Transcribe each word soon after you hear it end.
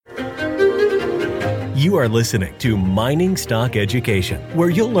You are listening to Mining Stock Education, where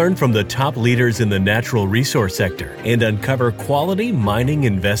you'll learn from the top leaders in the natural resource sector and uncover quality mining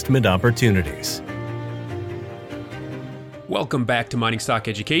investment opportunities. Welcome back to Mining Stock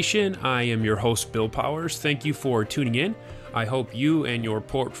Education. I am your host, Bill Powers. Thank you for tuning in. I hope you and your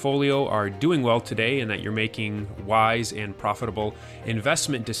portfolio are doing well today and that you're making wise and profitable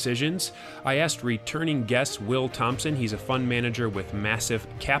investment decisions. I asked returning guest Will Thompson, he's a fund manager with Massive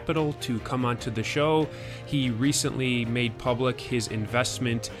Capital, to come onto the show. He recently made public his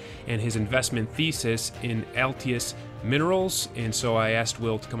investment and his investment thesis in Altius Minerals, and so I asked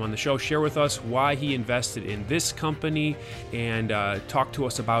Will to come on the show, share with us why he invested in this company, and talk to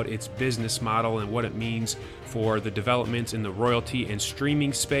us about its business model and what it means for the developments in the royalty and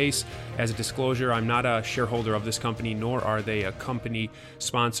streaming space. As a disclosure, I'm not a shareholder of this company, nor are they a company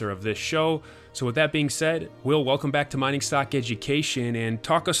sponsor of this show. So with that being said, Will, welcome back to Mining Stock Education, and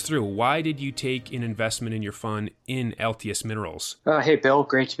talk us through, why did you take an investment in your fund in Altius Minerals? Hey, Bill,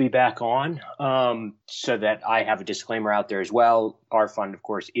 great to be back on. So that I have a disclaimer out there as well. Our fund, of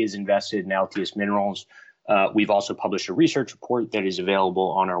course, is invested in Altius Minerals. We've also published a research report that is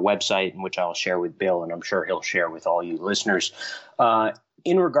available on our website, in which I'll share with Bill, and I'm sure he'll share with all you listeners.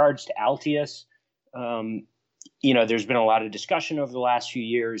 In regards to Altius, there's been a lot of discussion over the last few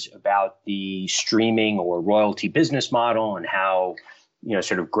years about the streaming or royalty business model and how,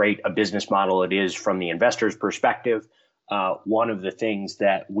 sort of great a business model it is from the investor's perspective. One of the things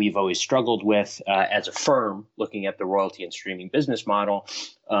that we've always struggled with as a firm looking at the royalty and streaming business model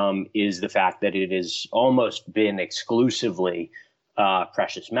is the fact that it has almost been exclusively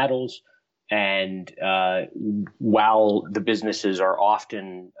precious metals. And while the businesses are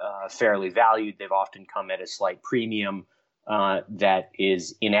often fairly valued, they've often come at a slight premium that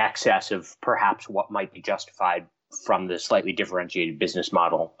is in excess of perhaps what might be justified from the slightly differentiated business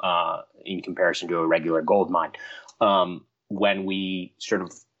model in comparison to a regular gold mine. When we sort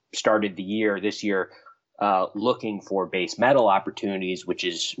of started this year, looking for base metal opportunities, which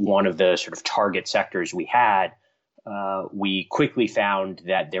is one of the sort of target sectors we had, we quickly found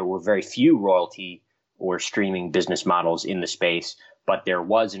that there were very few royalty or streaming business models in the space, but there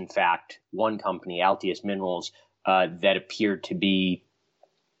was, in fact, one company, Altius Minerals, that appeared to be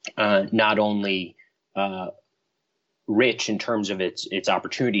not only rich in terms of its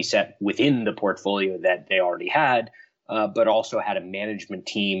opportunity set within the portfolio that they already had, but also had a management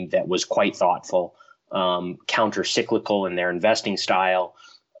team that was quite thoughtful, counter-cyclical in their investing style,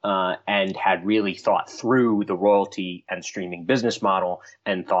 and had really thought through the royalty and streaming business model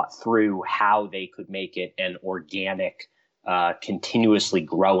and thought through how they could make it an organic, continuously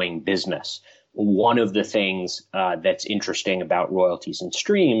growing business. One of the things that's interesting about royalties and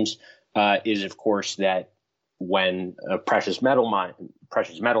streams is, of course, that when a precious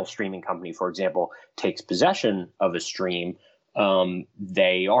metal streaming company, for example, takes possession of a stream,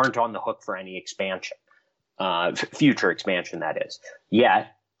 they aren't on the hook for any expansion, future expansion, that is.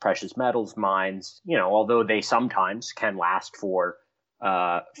 Yet, precious metals mines, although they sometimes can last for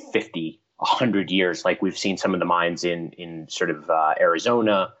 50, 100 years, like we've seen some of the mines in sort of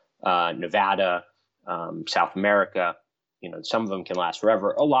Arizona, Nevada, South America, some of them can last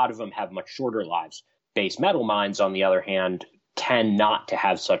forever. A lot of them have much shorter lives. Base metal mines, on the other hand, tend not to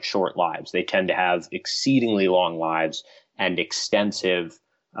have such short lives. They tend to have exceedingly long lives and extensive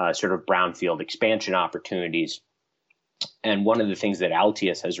sort of brownfield expansion opportunities. And one of the things that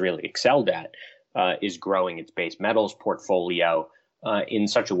Altius has really excelled at is growing its base metals portfolio in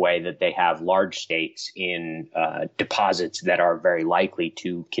such a way that they have large stakes in deposits that are very likely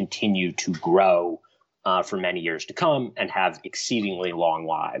to continue to grow for many years to come and have exceedingly long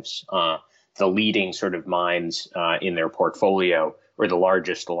lives. The leading sort of mines in their portfolio, or the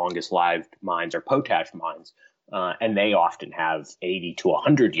longest lived mines, are potash mines, and they often have 80 to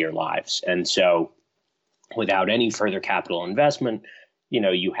 100-year lives. And so without any further capital investment,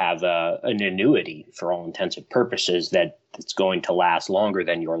 you have an annuity for all intents and purposes that's going to last longer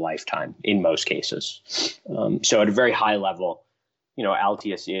than your lifetime in most cases. So at a very high level,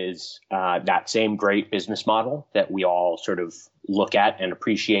 Altius is that same great business model that we all sort of look at and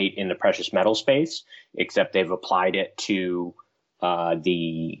appreciate in the precious metal space, except they've applied it to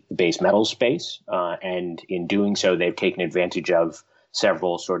the base metal space. And in doing so, they've taken advantage of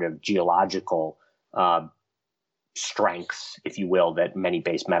several sort of geological strengths, if you will, that many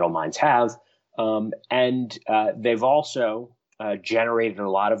base metal mines have. And they've also generated a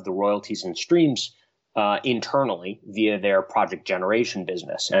lot of the royalties and streams internally via their project generation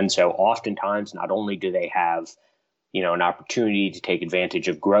business. And so oftentimes, not only do they have an opportunity to take advantage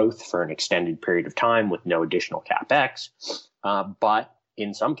of growth for an extended period of time with no additional capex, but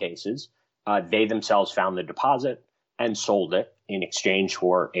in some cases, They themselves found the deposit and sold it in exchange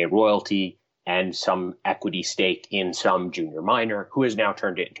for a royalty and some equity stake in some junior miner who has now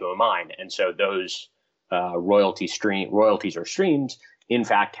turned it into a mine. And so those royalties or streams, in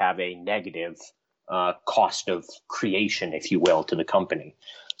fact, have a negative cost of creation, if you will, to the company.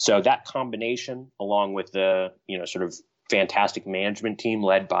 So that combination, along with the sort of fantastic management team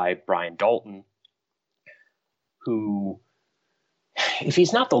led by Brian Dalton, who, if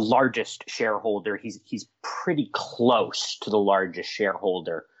he's not the largest shareholder, he's pretty close to the largest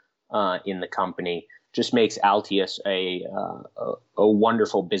shareholder in the company, just makes Altius a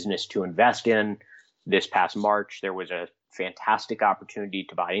wonderful business to invest in. This past March, there was a fantastic opportunity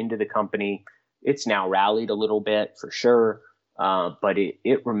to buy into the company. It's now rallied a little bit for sure, but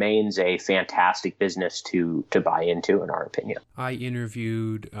it remains a fantastic business to buy into, in our opinion. I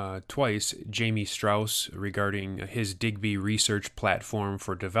interviewed twice Jamie Strauss regarding his Digby research platform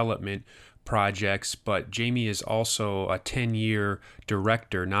for development projects, but Jamie is also a 10-year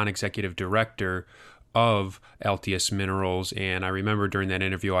director, non-executive director of Altius Minerals. And I remember during that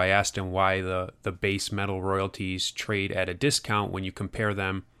interview, I asked him why the base metal royalties trade at a discount when you compare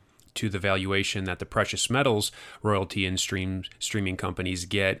them to the valuation that the precious metals royalty and streaming companies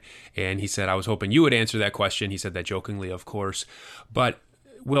get. And he said, I was hoping you would answer that question. He said that jokingly, of course. But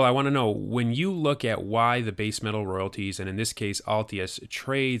Will, I want to know, when you look at why the base metal royalties, and in this case Altius,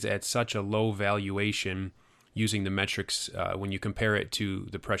 trades at such a low valuation using the metrics when you compare it to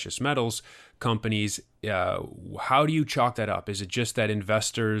the precious metals companies, how do you chalk that up? Is it just that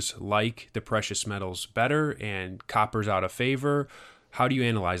investors like the precious metals better and copper's out of favor? How do you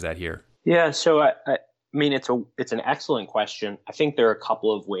analyze that here? Yeah, so I mean, it's an excellent question. I think there are a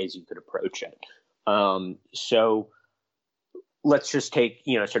couple of ways you could approach it. So let's just take,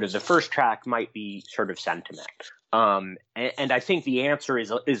 sort of the first track might be sort of sentiment. And I think the answer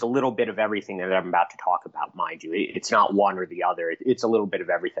is a little bit of everything that I'm about to talk about, mind you. It's not one or the other. It's a little bit of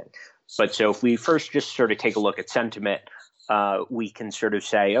everything. But so if we first just sort of take a look at sentiment, we can sort of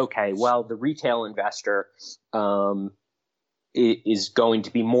say, okay, well, the retail investor is going to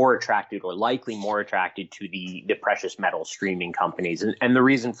be more attracted, or likely more attracted, to the precious metal streaming companies. And the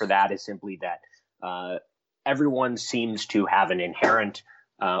reason for that is simply that everyone seems to have an inherent,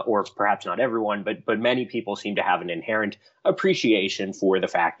 or perhaps not everyone, but many people seem to have an inherent appreciation for the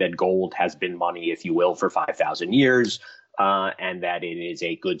fact that gold has been money, if you will, for 5,000 years, and that it is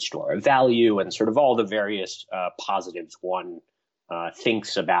a good store of value, and sort of all the various positives one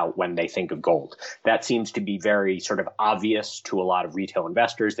thinks about when they think of gold. That seems to be very sort of obvious to a lot of retail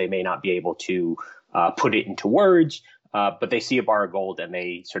investors. They may not be able to put it into words, but they see a bar of gold and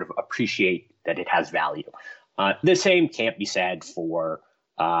they sort of appreciate that it has value. The same can't be said for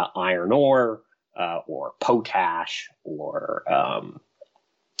iron ore or potash, or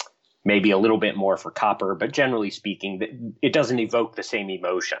maybe a little bit more for copper, but generally speaking, it doesn't evoke the same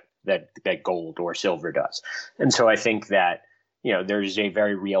emotion that gold or silver does. And so I think that there's a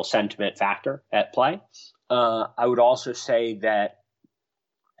very real sentiment factor at play. I would also say that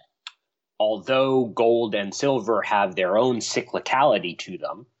although gold and silver have their own cyclicality to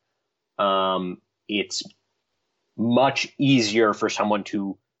them, it's much easier for someone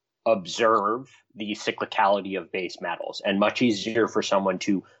to observe the cyclicality of base metals, and much easier for someone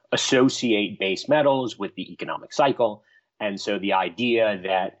to associate base metals with the economic cycle. And so the idea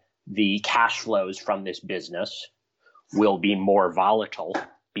that the cash flows from this business will be more volatile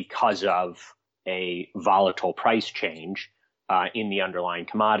because of a volatile price change in the underlying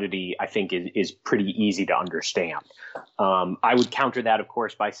commodity, I think is pretty easy to understand. I would counter that, of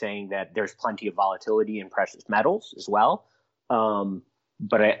course, by saying that there's plenty of volatility in precious metals as well.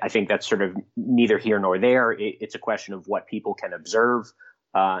 But I think that's sort of neither here nor there. It's a question of what people can observe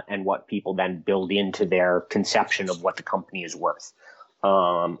and what people then build into their conception of what the company is worth.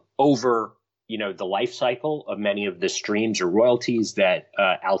 Over the life cycle of many of the streams or royalties that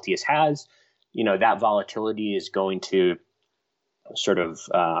Altius has, that volatility is going to sort of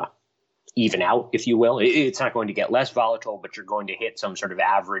even out, if you will. It's not going to get less volatile, but you're going to hit some sort of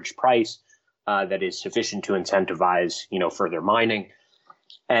average price that is sufficient to incentivize, further mining.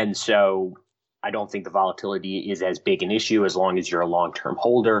 And so I don't think the volatility is as big an issue as long as you're a long-term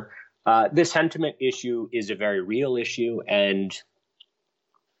holder. The sentiment issue is a very real issue, and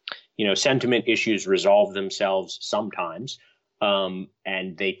sentiment issues resolve themselves sometimes,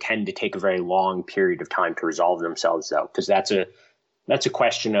 and they tend to take a very long period of time to resolve themselves, though, because that's a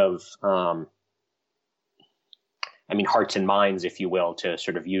question of, hearts and minds, if you will, to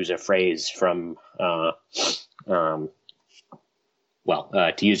sort of use a phrase from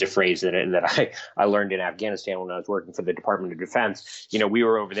to use a phrase that I learned in Afghanistan when I was working for the Department of Defense, we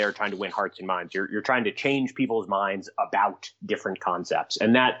were over there trying to win hearts and minds. You're trying to change people's minds about different concepts,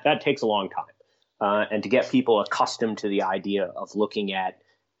 and that takes a long time. And to get people accustomed to the idea of looking at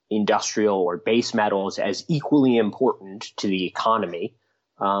industrial or base metals as equally important to the economy,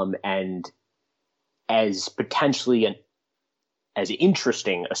 and as potentially as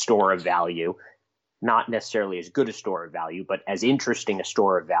interesting a store of value, not necessarily as good a store of value, but as interesting a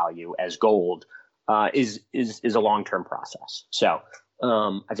store of value as gold, is a long-term process. So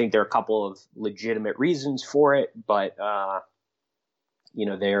I think there are a couple of legitimate reasons for it, but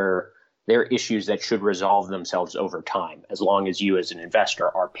they're issues that should resolve themselves over time, as long as you as an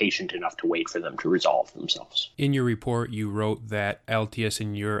investor are patient enough to wait for them to resolve themselves. In your report, you wrote that LTS,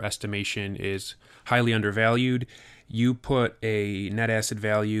 in your estimation, is highly undervalued. You put a net asset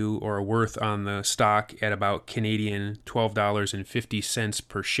value or a worth on the stock at about Canadian $12.50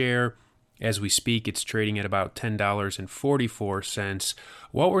 per share. As we speak, it's trading at about $10.44.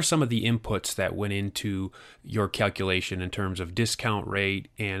 What were some of the inputs that went into your calculation in terms of discount rate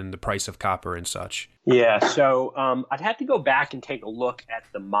and the price of copper and such? Yeah, so I'd have to go back and take a look at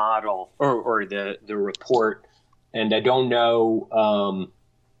the model or the report, and I don't know.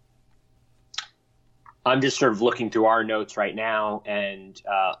 I'm just sort of looking through our notes right now, and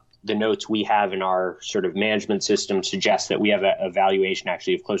the notes we have in our sort of management system suggest that we have a valuation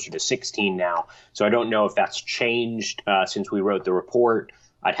actually of closer to 16 now. So I don't know if that's changed since we wrote the report.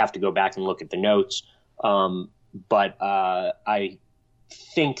 I'd have to go back and look at the notes. But I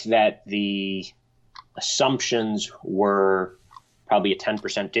think that the assumptions were probably a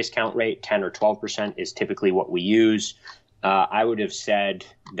 10% discount rate. 10 or 12% is typically what we use. I would have said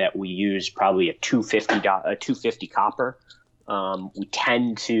that we use probably a 250 copper. We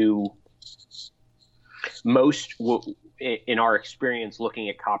tend to, in our experience looking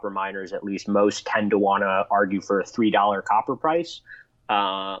at copper miners, at least most tend to want to argue for a $3 copper price,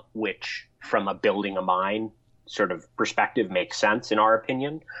 which from a building a mine sort of perspective makes sense in our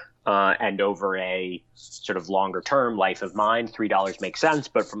opinion. And over a sort of longer term life of mine, $3 makes sense.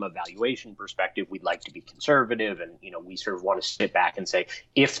 But from a valuation perspective, we'd like to be conservative. And, we sort of want to sit back and say,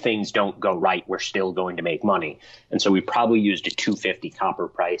 if things don't go right, we're still going to make money. And so we probably used a 250 copper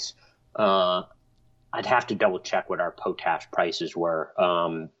price. I'd have to double check what our potash prices were.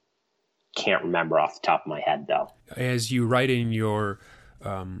 Can't remember off the top of my head, though. As you write in your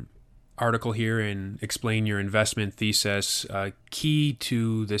article here and explain your investment thesis, key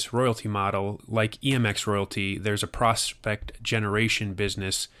to this royalty model, like EMX Royalty, there's a prospect generation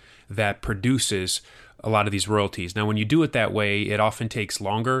business that produces a lot of these royalties. Now, when you do it that way, it often takes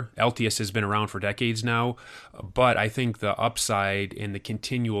longer. LTS has been around for decades now, but I think the upside and the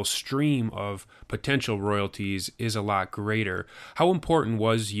continual stream of potential royalties is a lot greater. How important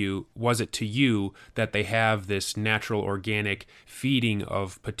was it to you that they have this natural organic feeding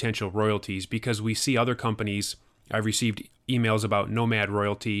of potential royalties? Because we see other companies. I've received emails about Nomad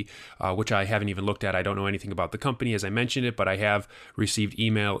Royalty, which I haven't even looked at. I don't know anything about the company as I mentioned it, but I have received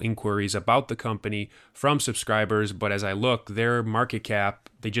email inquiries about the company from subscribers. But as I look, their market cap,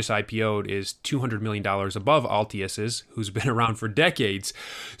 they just IPO'd, is $200 million above Altius's, who's been around for decades.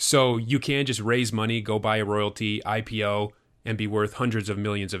 So you can just raise money, go buy a royalty, IPO, and be worth hundreds of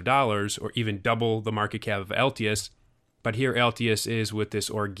millions of dollars, or even double the market cap of Altius. But here Altius is with this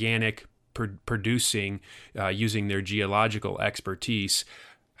organic producing, using their geological expertise.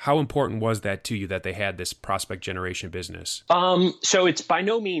 How important was that to you that they had this prospect generation business? So it's by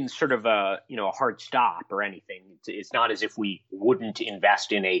no means sort of a hard stop or anything. It's not as if we wouldn't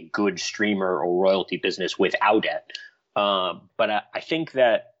invest in a good streamer or royalty business without it. But I think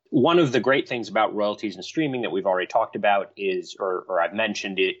that one of the great things about royalties and streaming that we've already talked about is, or I've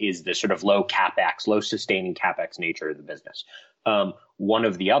mentioned it, is the sort of low sustaining CapEx nature of the business. One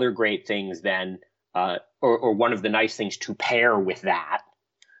of the other great things then, or one of the nice things to pair with that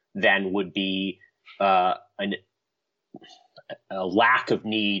then would be a lack of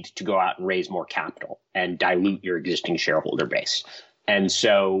need to go out and raise more capital and dilute your existing shareholder base. And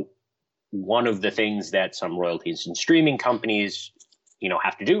so one of the things that some royalties and streaming companies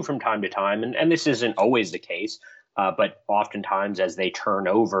have to do from time to time, and this isn't always the case, but oftentimes as they turn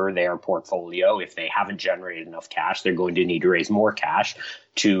over their portfolio, if they haven't generated enough cash, they're going to need to raise more cash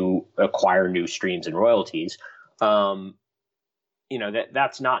to acquire new streams and royalties. That's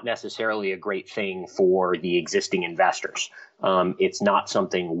not necessarily a great thing for the existing investors. It's not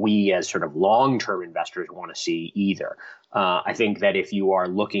something we as sort of long-term investors want to see either. I think that if you are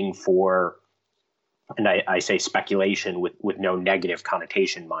looking for and I say speculation with no negative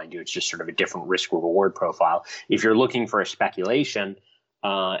connotation, mind you, it's just sort of a different risk reward profile. If you're looking for a speculation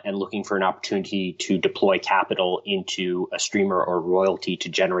and looking for an opportunity to deploy capital into a streamer or royalty to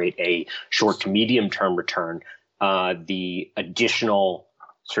generate a short to medium term return, the additional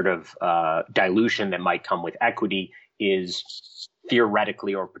sort of dilution that might come with equity is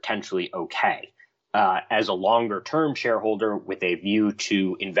theoretically or potentially okay. As a longer term shareholder with a view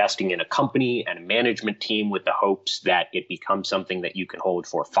to investing in a company and a management team with the hopes that it becomes something that you can hold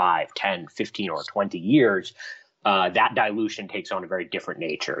for 5, 10, 15, or 20 years, that dilution takes on a very different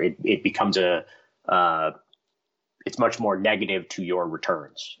nature. It becomes it's much more negative to your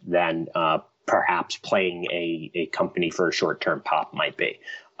returns than perhaps playing a company for a short term pop might be.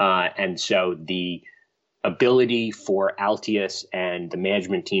 And so the ability for Altius and the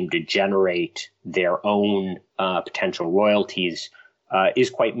management team to generate their own potential royalties is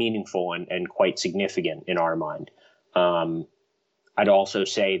quite meaningful and quite significant in our mind. I'd also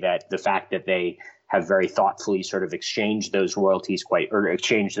say that the fact that they have very thoughtfully sort of exchanged those royalties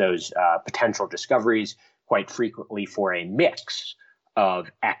exchanged those potential discoveries quite frequently for a mix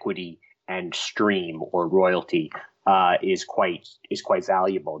of equity and stream or royalty is quite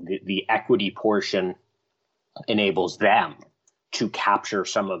valuable. The equity portion enables them to capture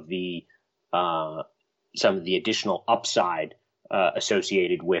some of the additional upside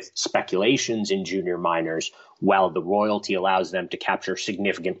associated with speculations in junior miners, while the royalty allows them to capture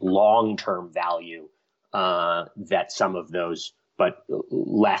significant long-term value that some of those, but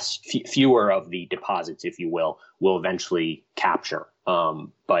fewer of the deposits, if you will eventually capture.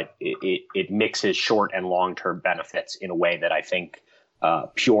 But it mixes short and long-term benefits in a way that I think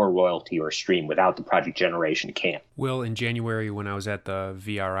pure royalty or stream without the project generation can't. Will, in January, when I was at the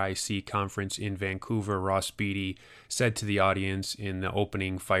VRIC conference in Vancouver, Ross Beatty said to the audience in the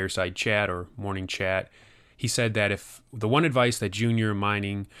opening fireside chat or morning chat, he said that if the one advice that junior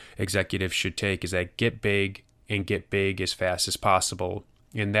mining executives should take is that get big and get big as fast as possible.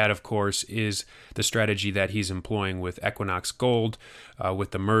 And that, of course, is the strategy that he's employing with Equinox Gold, with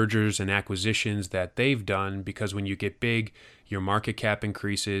the mergers and acquisitions that they've done, because when you get big, your market cap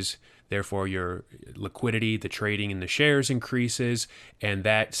increases, therefore your liquidity, the trading in the shares increases, and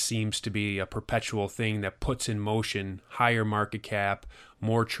that seems to be a perpetual thing that puts in motion higher market cap,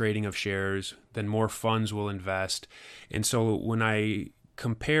 more trading of shares, then more funds will invest. And so when I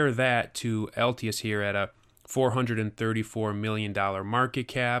compare that to Altius here at a $434 million market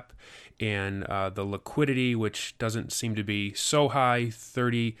cap and the liquidity, which doesn't seem to be so high,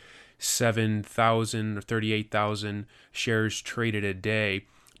 37,000 or 38,000 shares traded a day.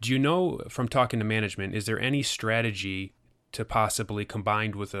 Do you know from talking to management, is there any strategy to possibly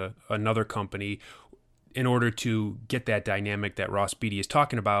combine with another company in order to get that dynamic that Ross Beatty is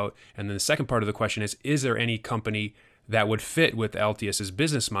talking about? And then the second part of the question is there any company that would fit with Altius's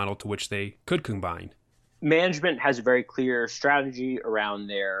business model to which they could combine? Management has a very clear strategy around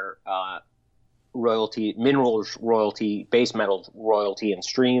their royalty, minerals royalty, base metals royalty, and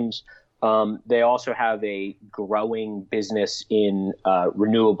streams. They also have a growing business in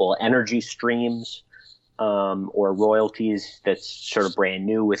renewable energy streams or royalties that's sort of brand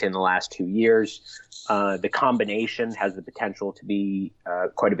new within the last 2 years. The combination has the potential to be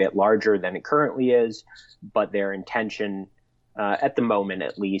quite a bit larger than it currently is, but their intention at the moment,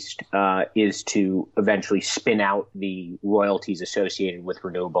 at least, is to eventually spin out the royalties associated with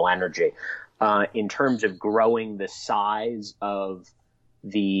renewable energy. In terms of growing the size of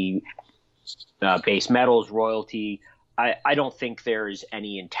the base metals royalty, I don't think there's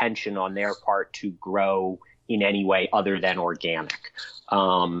any intention on their part to grow in any way other than organic.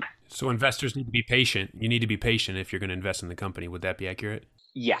 So investors need to be patient. You need to be patient if you're going to invest in the company. Would that be accurate?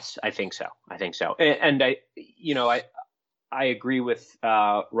 Yes, I think so. And I agree with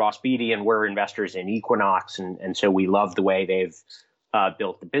Ross Beatty, and we're investors in Equinox, and so we love the way they've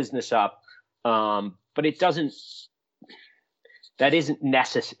built the business up. But it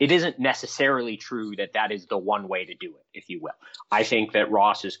isn't necessarily true that is the one way to do it, if you will. I think that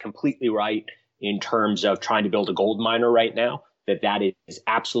Ross is completely right in terms of trying to build a gold miner right now, that is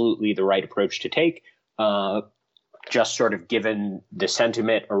absolutely the right approach to take. Just sort of given the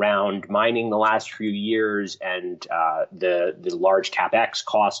sentiment around mining the last few years and the large CapEx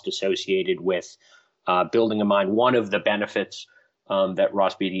cost associated with building a mine. One of the benefits that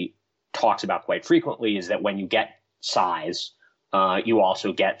Ross Beatty talks about quite frequently is that when you get size, you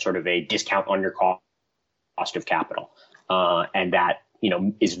also get sort of a discount on your cost of capital. And that,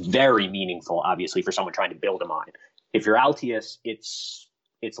 is very meaningful, obviously, for someone trying to build a mine. If you're Altius, it's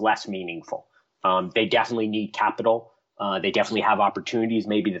less meaningful. They definitely need capital They definitely have opportunities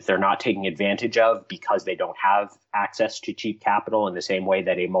maybe that they're not taking advantage of because they don't have access to cheap capital in the same way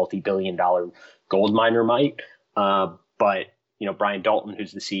that a multi-billion-dollar gold miner might. But Brian Dalton,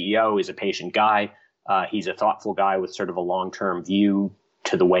 who's the CEO, is a patient guy. He's a thoughtful guy with sort of a long-term view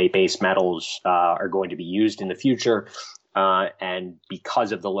to the way base metals are going to be used in the future. And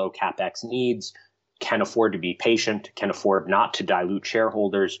because of the low CapEx needs, can afford to be patient, can afford not to dilute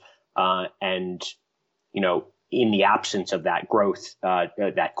shareholders. And in the absence of that growth,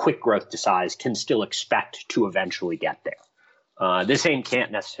 that quick growth to size, can still expect to eventually get there. The same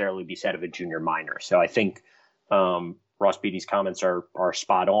can't necessarily be said of a junior miner. So I think Ross Beaty's comments are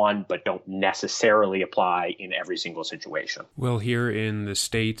spot on, but don't necessarily apply in every single situation. Well, here in the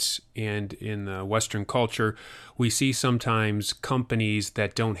States and in the Western culture, we see sometimes companies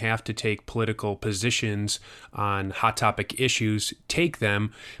that don't have to take political positions on hot topic issues take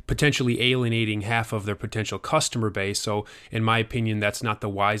them, potentially alienating half of their potential customer base. So in my opinion, that's not the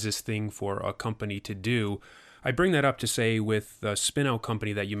wisest thing for a company to do. I bring that up to say with the spin-out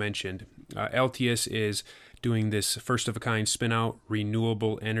company that you mentioned, Altius is doing this first-of-a-kind spin-out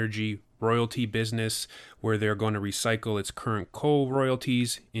renewable energy royalty business where they're going to recycle its current coal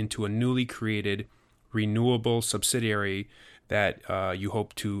royalties into a newly created renewable subsidiary that you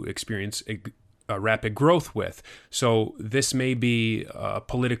hope to experience a rapid growth with. So this may be a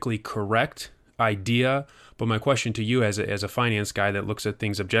politically correct idea, but my question to you as a finance guy that looks at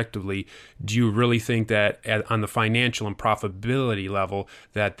things objectively, do you really think that on the financial and profitability level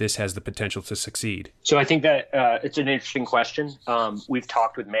that this has the potential to succeed? So I think that it's an interesting question. We've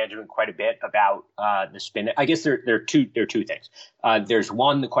talked with management quite a bit about the spin. I guess there are two things. There's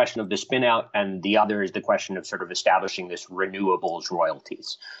one, the question of the spin out, and the other is the question of sort of establishing this renewables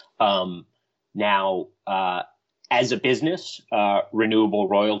royalties. Now, as a business, renewable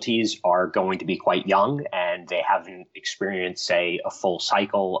royalties are going to be quite young, and they haven't experienced, say, a full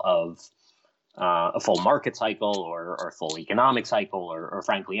cycle of a full market cycle or a full economic cycle or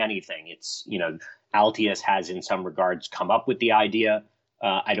frankly anything. It's, Altius has in some regards come up with the idea.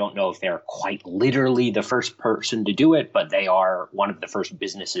 I don't know if they're quite literally the first person to do it, but they are one of the first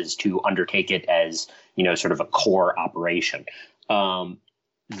businesses to undertake it as, sort of a core operation.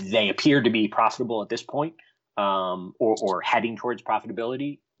 They appear to be profitable at this point. Or heading towards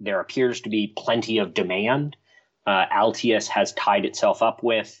profitability. There appears to be plenty of demand. Altius has tied itself up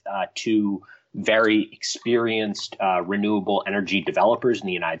with two very experienced renewable energy developers in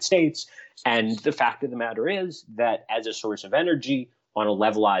the United States. And the fact of the matter is that as a source of energy on a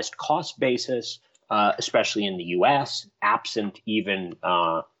levelized cost basis, especially in the U.S., absent even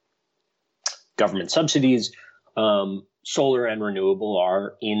government subsidies, solar and renewable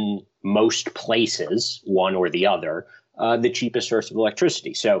are in most places, one or the other, the cheapest source of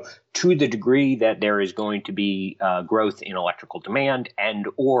electricity. So to the degree that there is going to be growth in electrical demand and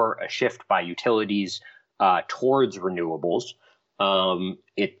or a shift by utilities towards renewables,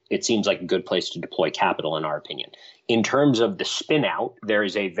 it seems like a good place to deploy capital, in our opinion. In terms of the spin out, there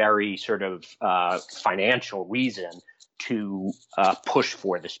is a very sort of financial reason to push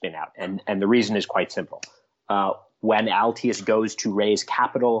for the spin out. And the reason is quite simple. When Altius goes to raise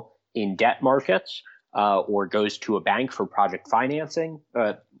capital in debt markets or goes to a bank for project financing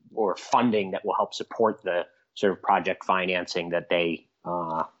or funding that will help support the sort of project financing that they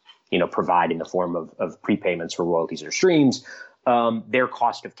provide in the form of prepayments for royalties or streams, their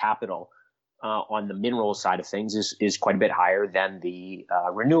cost of capital on the mineral side of things is quite a bit higher than the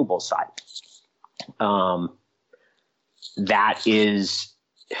renewable side. That is,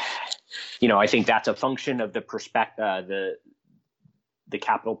 I think that's a function of the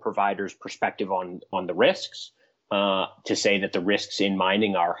capital provider's perspective on the risks. To say that the risks in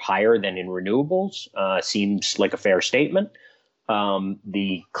mining are higher than in renewables seems like a fair statement.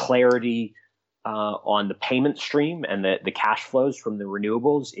 The clarity on the payment stream and the cash flows from the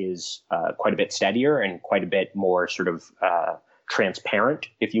renewables is quite a bit steadier and quite a bit more sort of transparent,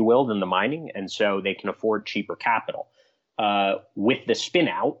 if you will, than the mining. And so they can afford cheaper capital. With the spin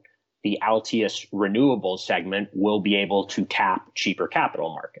out, the Altius renewables segment will be able to tap cheaper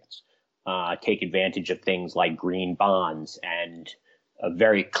capital markets, take advantage of things like green bonds and a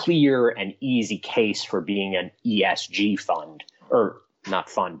very clear and easy case for being an ESG fund, or not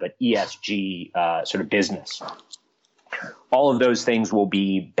fund, but ESG sort of business. All of those things will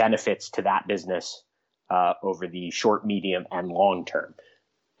be benefits to that business over the short, medium, and long term.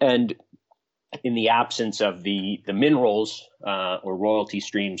 And in the absence of the minerals or royalty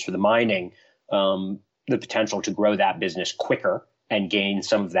streams for the mining, the potential to grow that business quicker and gain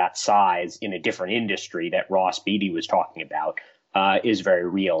some of that size in a different industry that Ross Beaty was talking about is very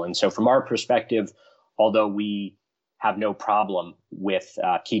real. And so from our perspective, although we have no problem with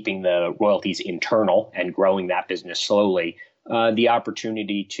keeping the royalties internal and growing that business slowly. The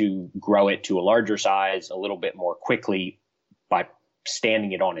opportunity to grow it to a larger size a little bit more quickly by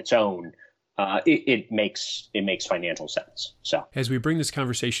standing it on its own, it makes financial sense. So as we bring this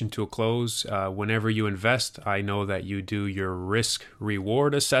conversation to a close, whenever you invest, I know that you do your risk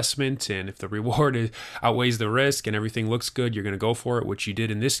reward assessment, and if the reward outweighs the risk and everything looks good, you're going to go for it, which you did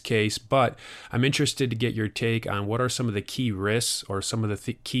in this case. But I'm interested to get your take on what are some of the key risks or some of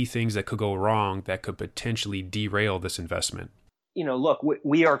the key things that could go wrong that could potentially derail this investment. Look,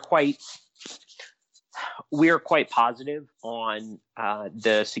 we are quite positive on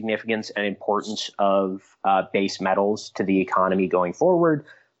the significance and importance of base metals to the economy going forward,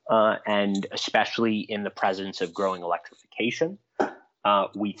 and especially in the presence of growing electrification.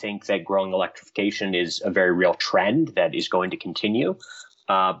 We think that growing electrification is a very real trend that is going to continue.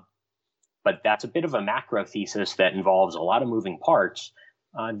 But that's a bit of a macro thesis that involves a lot of moving parts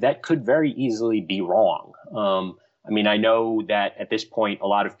that could very easily be wrong. I know that at this point, a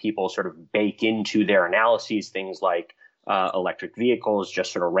lot of people sort of bake into their analyses things like electric vehicles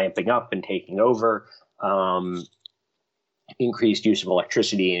just sort of ramping up and taking over, increased use of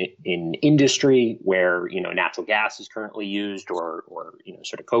electricity in industry where, natural gas is currently used or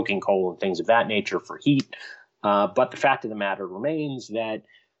sort of coking coal and things of that nature for heat. But the fact of the matter remains that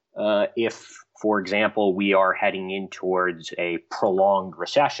if, for example, we are heading in towards a prolonged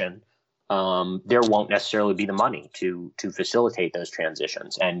recession, there won't necessarily be the money to facilitate those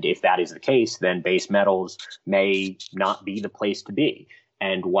transitions. And if that is the case, then base metals may not be the place to be.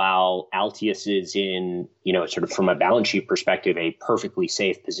 And while Altius is in, sort of from a balance sheet perspective, a perfectly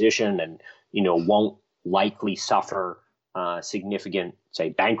safe position and, won't likely suffer significant, say,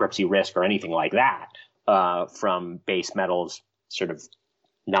 bankruptcy risk or anything like that from base metals sort of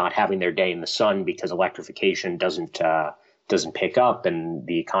not having their day in the sun because electrification doesn't pick up and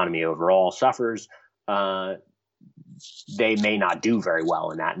the economy overall suffers, they may not do very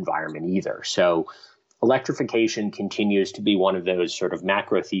well in that environment either. So electrification continues to be one of those sort of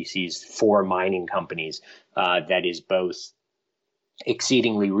macro theses for mining companies that is both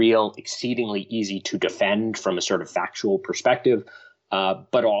exceedingly real, exceedingly easy to defend from a sort of factual perspective,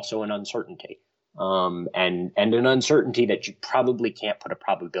 but also an uncertainty. And an uncertainty that you probably can't put a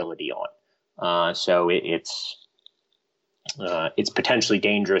probability on. So it's potentially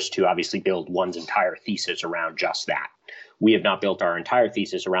dangerous to obviously build one's entire thesis around just that. We have not built our entire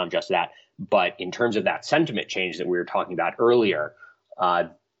thesis around just that. But in terms of that sentiment change that we were talking about earlier,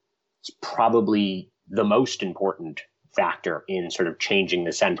 it's probably the most important factor in sort of changing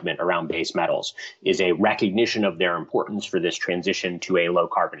the sentiment around base metals is a recognition of their importance for this transition to a low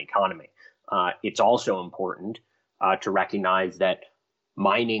carbon economy. It's also important to recognize that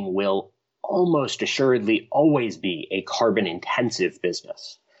mining will almost assuredly always be a carbon intensive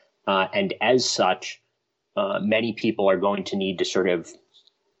business. And as such, many people are going to need to sort of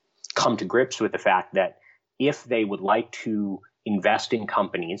come to grips with the fact that if they would like to invest in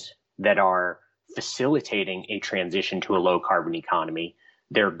companies that are facilitating a transition to a low carbon economy,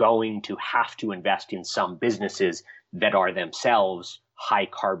 they're going to have to invest in some businesses that are themselves high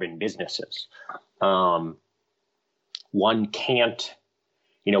carbon businesses. One can't,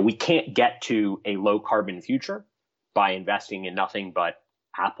 we can't get to a low carbon future by investing in nothing but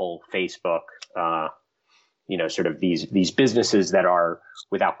Apple, Facebook, sort of these businesses that are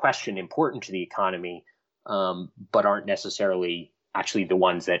without question important to the economy, but aren't necessarily actually the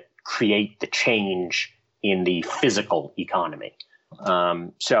ones that create the change in the physical economy.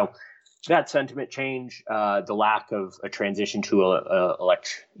 So that sentiment change, the lack of a transition to a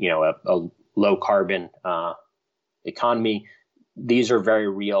low carbon economy, these are very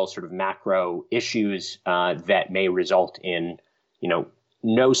real sort of macro issues that may result in,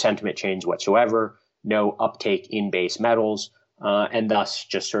 no sentiment change whatsoever, no uptake in base metals, and thus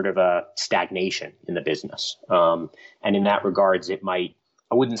just sort of a stagnation in the business. And in that regards, I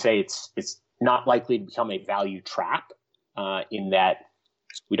wouldn't say it's not likely to become a value trap in that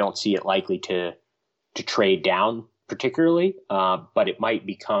we don't see it likely to trade down particularly, but it might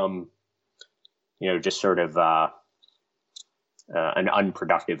become, just sort of an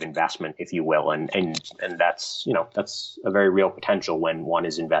unproductive investment, if you will, and that's a very real potential when one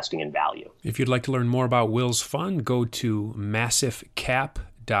is investing in value. If you'd like to learn more about Will's fund, go to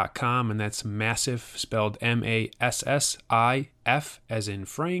massifcap.com, and that's massive spelled MASSIF as in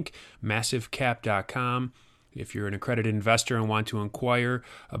Frank, massifcap.com. if you're an accredited investor and want to inquire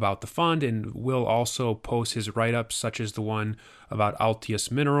about the fund. And Will also post his write-ups, such as the one about Altius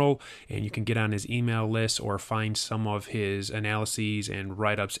Mineral, and you can get on his email list or find some of his analyses and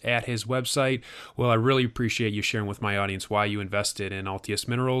write-ups at his website. Well, I really appreciate you sharing with my audience why you invested in Altius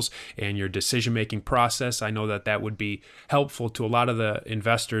Minerals and your decision-making process. I know that would be helpful to a lot of the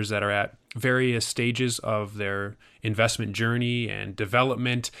investors that are at various stages of their investment journey and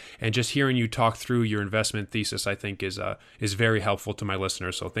development, and just hearing you talk through your investment thesis, I think is very helpful to my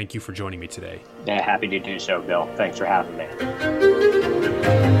listeners. So thank you for joining me today. Yeah, happy to do so, Bill. Thanks for having me.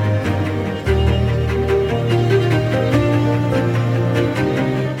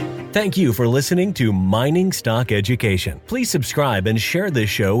 Thank you for listening to Mining Stock Education. Please subscribe and share this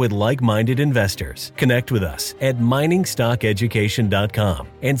show with like-minded investors. Connect with us at miningstockeducation.com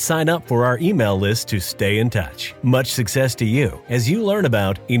and sign up for our email list to stay in touch. Much success to you as you learn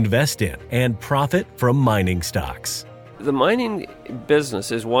about, invest in, and profit from mining stocks. The mining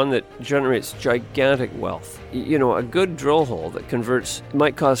business is one that generates gigantic wealth. You know, a good drill hole that converts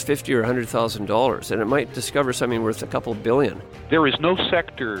might cost $50,000 or $100,000, and it might discover something worth a couple billion. There is no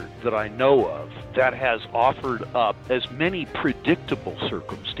sector that I know of that has offered up as many predictable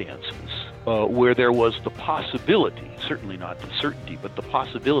circumstances where there was the possibility, certainly not the certainty, but the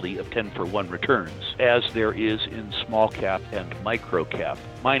possibility of 10-for-1 returns, as there is in small cap and micro cap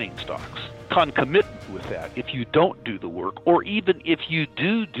mining stocks. Concomitant with that, if you don't do the work, or even if you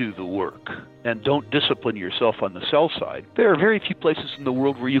do the work and don't discipline yourself on the sell side, there are very few places in the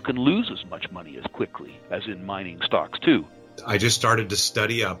world where you can lose as much money as quickly as in mining stocks too. I just started to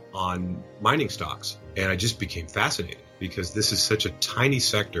study up on mining stocks, and I just became fascinated because this is such a tiny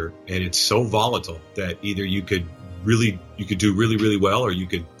sector and it's so volatile that either you could do really well, or you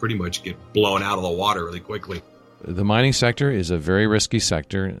could pretty much get blown out of the water really quickly. The mining sector is a very risky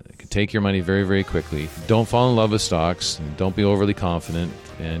sector. It can take your money very, very quickly. Don't fall in love with stocks. Don't be overly confident,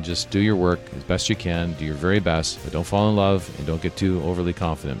 and just do your work as best you can. Do your very best, but don't fall in love and don't get too overly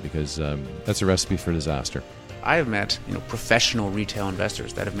confident, because that's a recipe for disaster. I have met, professional retail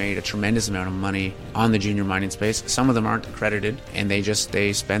investors that have made a tremendous amount of money on the junior mining space. Some of them aren't accredited, and they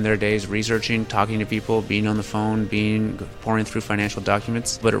spend their days researching, talking to people, being on the phone, pouring through financial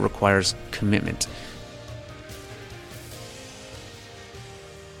documents, but it requires commitment.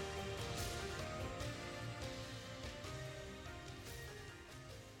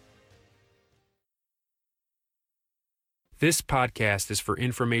 This podcast is for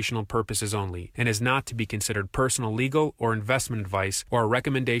informational purposes only and is not to be considered personal legal or investment advice or a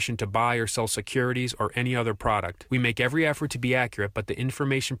recommendation to buy or sell securities or any other product. We make every effort to be accurate, but the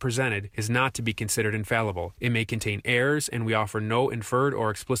information presented is not to be considered infallible. It may contain errors, and we offer no inferred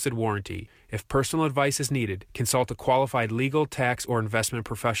or explicit warranty. If personal advice is needed, consult a qualified legal, tax, or investment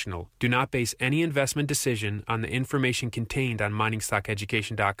professional. Do not base any investment decision on the information contained on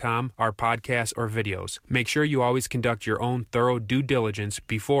miningstockeducation.com, our podcasts, or videos. Make sure you always conduct your own thorough due diligence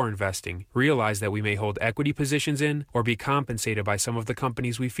before investing. Realize that we may hold equity positions in or be compensated by some of the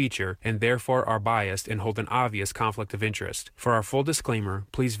companies we feature, and therefore are biased and hold an obvious conflict of interest. For our full disclaimer,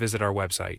 please visit our website.